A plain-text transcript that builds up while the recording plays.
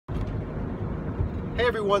Hey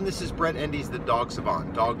everyone, this is Brett Endy's the Dog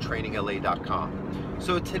Savant, dogtrainingla.com.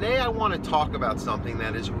 So today I want to talk about something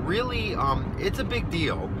that is really, it's a big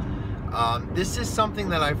deal. This is something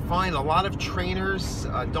that I find a lot of trainers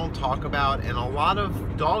don't talk about, and a lot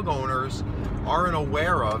of dog owners aren't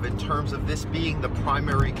aware of in terms of this being the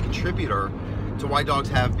primary contributor to why dogs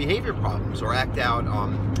have behavior problems or act out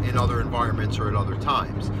in other environments or at other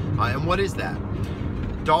times. And what is that?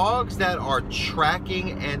 Dogs that are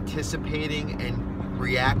tracking, anticipating, and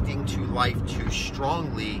reacting to life too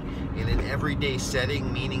strongly in an everyday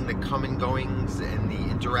setting, meaning the come and goings and the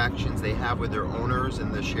interactions they have with their owners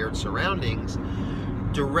and the shared surroundings,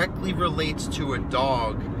 directly relates to a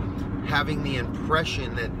dog having the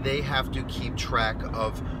impression that they have to keep track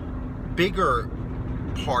of bigger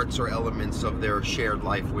parts or elements of their shared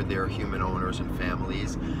life with their human owners and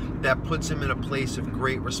families. That puts them in a place of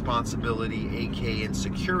great responsibility, aka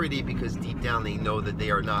insecurity, because deep down they know that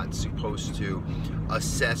they are not supposed to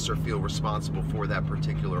assess or feel responsible for that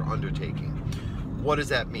particular undertaking. What does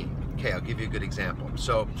that mean? Okay, I'll give you a good example.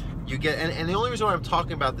 So you get, and the only reason why I'm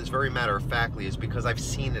talking about this very matter-of-factly is because I've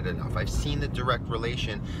seen it enough. I've seen the direct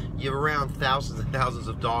relation. You're around thousands and thousands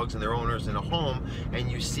of dogs and their owners in a home,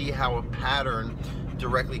 and you see how a pattern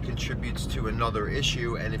directly contributes to another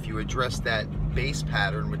issue, and if you address that base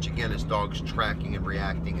pattern, which again is dogs tracking and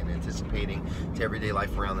reacting and anticipating to everyday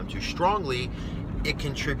life around them too strongly, it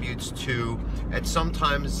contributes to, at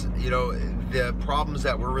sometimes, the problems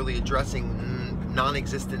that we're really addressing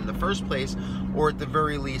non-existent in the first place, or at the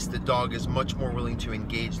very least the dog is much more willing to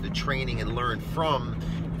engage the training and learn from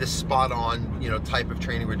the spot-on type of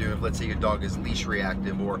training we're doing. If let's say your dog is leash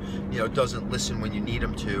reactive or doesn't listen when you need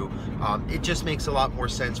him to, it just makes a lot more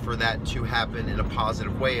sense for that to happen in a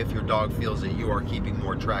positive way if your dog feels that you are keeping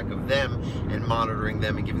more track of them and monitoring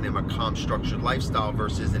them and giving them a calm, structured lifestyle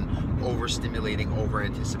versus an overstimulating,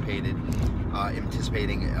 over-anticipating,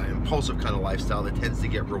 impulsive kind of lifestyle that tends to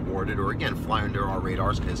get rewarded or again fly under our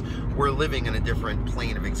radars because we're living in a different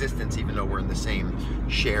plane of existence, even though we're in the same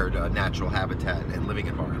shared natural habitat and living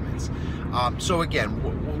environments. So again,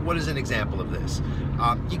 what is an example of this?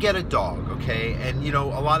 You get a dog, okay, and a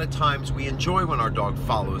lot of times we enjoy when our dog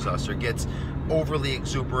follows us or gets overly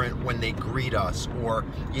exuberant when they greet us, or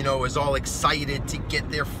is all excited to get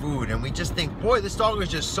their food, and we just think, boy, this dog is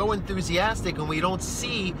just so enthusiastic, and we don't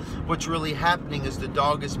see what's really happening is the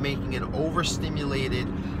dog is making an overstimulated,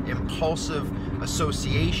 impulsive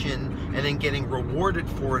association and then getting rewarded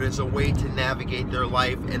for it as a way to navigate their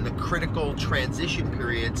life and the critical transition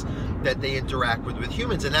periods that they interact with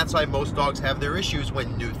humans. And that's why most dogs have their issues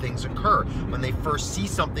when new things occur, when they first see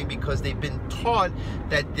something, because they've been taught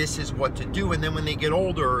that this is what to do, and then when they get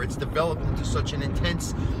older it's developed into such an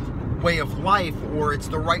intense way of life, or it's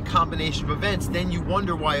the right combination of events, then you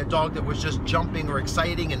wonder why a dog that was just jumping or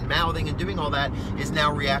exciting and mouthing and doing all that is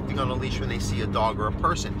now reacting on a leash when they see a dog or a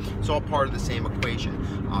person. It's all part of the same equation.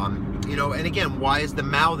 And again, why is the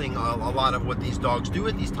mouthing a lot of what these dogs do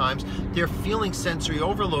at these times? They're feeling sensory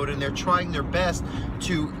overload and they're trying their best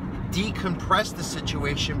to decompress the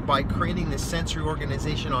situation by creating this sensory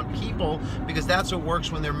organization on people, because that's what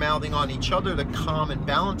works when they're mouthing on each other to calm and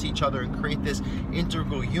balance each other and create this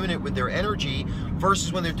integral unit with their energy,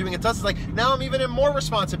 versus when they're doing it to us, it's like, now I'm even in more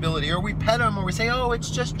responsibility, or we pet them, or we say, oh, it's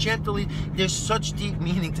just gently. There's such deep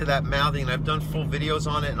meaning to that mouthing, and I've done full videos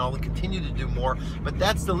on it and I'll continue to do more, but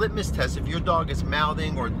that's the litmus test. If your dog is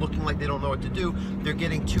mouthing or looking like they don't know what to do, they're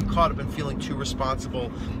getting too caught up and feeling too responsible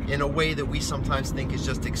in a way that we sometimes think is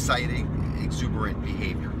just exciting, exuberant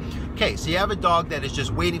behavior. Okay, so you have a dog that is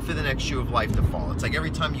just waiting for the next shoe of life to fall. It's like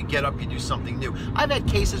every time you get up, you do something new. I've had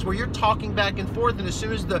cases where you're talking back and forth, and as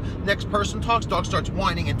soon as the next person talks, dog starts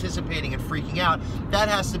whining, anticipating, and freaking out. That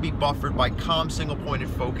has to be buffered by calm, single-pointed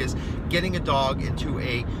focus, getting a dog into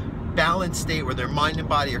a balanced state where their mind and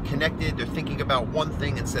body are connected, they're thinking about one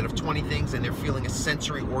thing instead of 20 things, and they're feeling a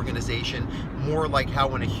sensory organization, more like how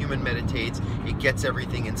when a human meditates, it gets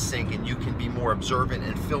everything in sync and you can be more observant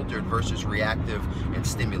and filtered versus reactive and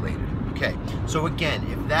stimulated. Okay, so again,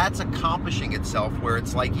 if that's accomplishing itself, where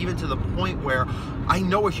it's like even to the point where I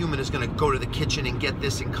know a human is going to go to the kitchen and get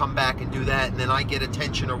this and come back and do that, and then I get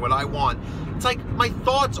attention or what I want, it's like my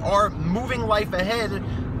thoughts are moving life ahead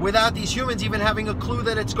without these humans even having a clue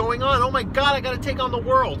that it's going on. Oh my God, I got to take on the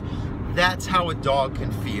world. That's how a dog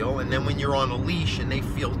can feel. And then when you're on a leash and they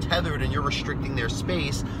feel tethered and you're restricting their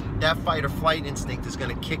space, that fight or flight instinct is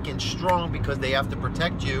going to kick in strong because they have to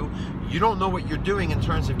protect you. You don't know what you're doing in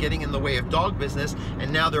terms of getting in the way of dog business,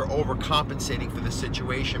 and now they're overcompensating for the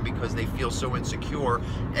situation because they feel so insecure.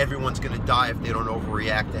 Everyone's going to die if they don't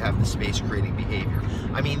overreact to have the space-creating behavior.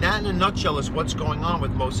 I mean, that in a nutshell is what's going on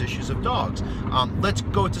with most issues of dogs. Let's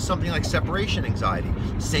go to something like separation anxiety.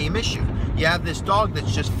 Same issue. You have this dog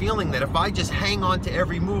that's just feeling that if I just hang on to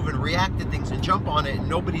every move and react to things and jump on it and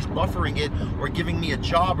nobody's buffering it or giving me a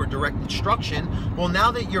job or direct instruction, well,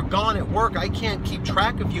 now that you're gone at work, I can't keep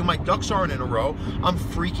track of you. My ducks aren't in a row. I'm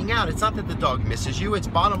freaking out. It's not that the dog misses you. It's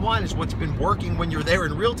bottom line is what's been working when you're there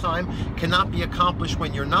in real time cannot be accomplished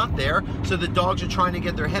when you're not there. So the dogs are trying to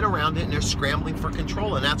get their head around it and they're scrambling for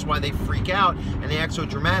control. And that's why they freak out and they act so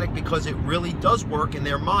dramatic, because it really does work in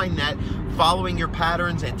their mind that following your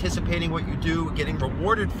patterns, anticipating what you do, getting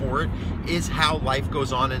rewarded for it is how life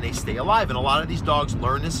goes on and they stay alive. And a lot of these dogs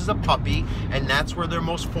learn this as a puppy, and that's where they're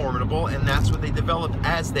most formidable, and that's what they develop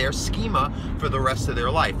as their schema for the rest of their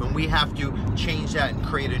life. And we have to change that and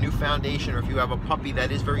create a new foundation. Or if you have a puppy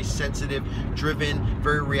that is very sensitive, driven,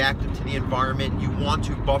 very reactive to the environment, you want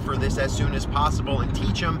to buffer this as soon as possible and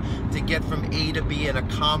teach them to get from A to B in a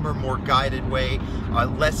calmer, more guided way,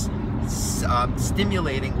 less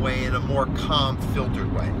stimulating way, in a more calm,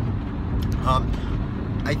 filtered way.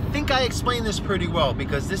 I think I explained this pretty well,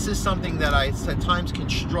 because this is something that I at times can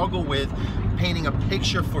struggle with painting a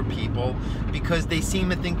picture for people, because they seem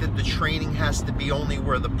to think that the training has to be only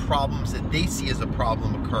where the problems that they see as a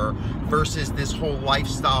problem occur, versus this whole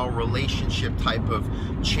lifestyle relationship type of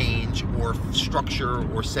change or structure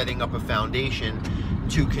or setting up a foundation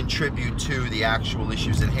to contribute to the actual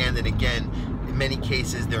issues at hand. And again, in many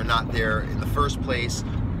cases, they're not there in the first place,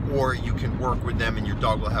 or you can work with them and your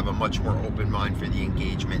dog will have a much more open mind for the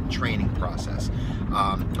engagement and training process.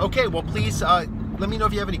 Okay, well, please let me know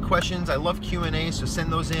if you have any questions. I love Q&A, so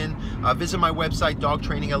send those in. Visit my website,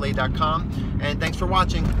 dogtrainingla.com. And thanks for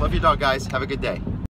watching. Love your dog, guys. Have a good day.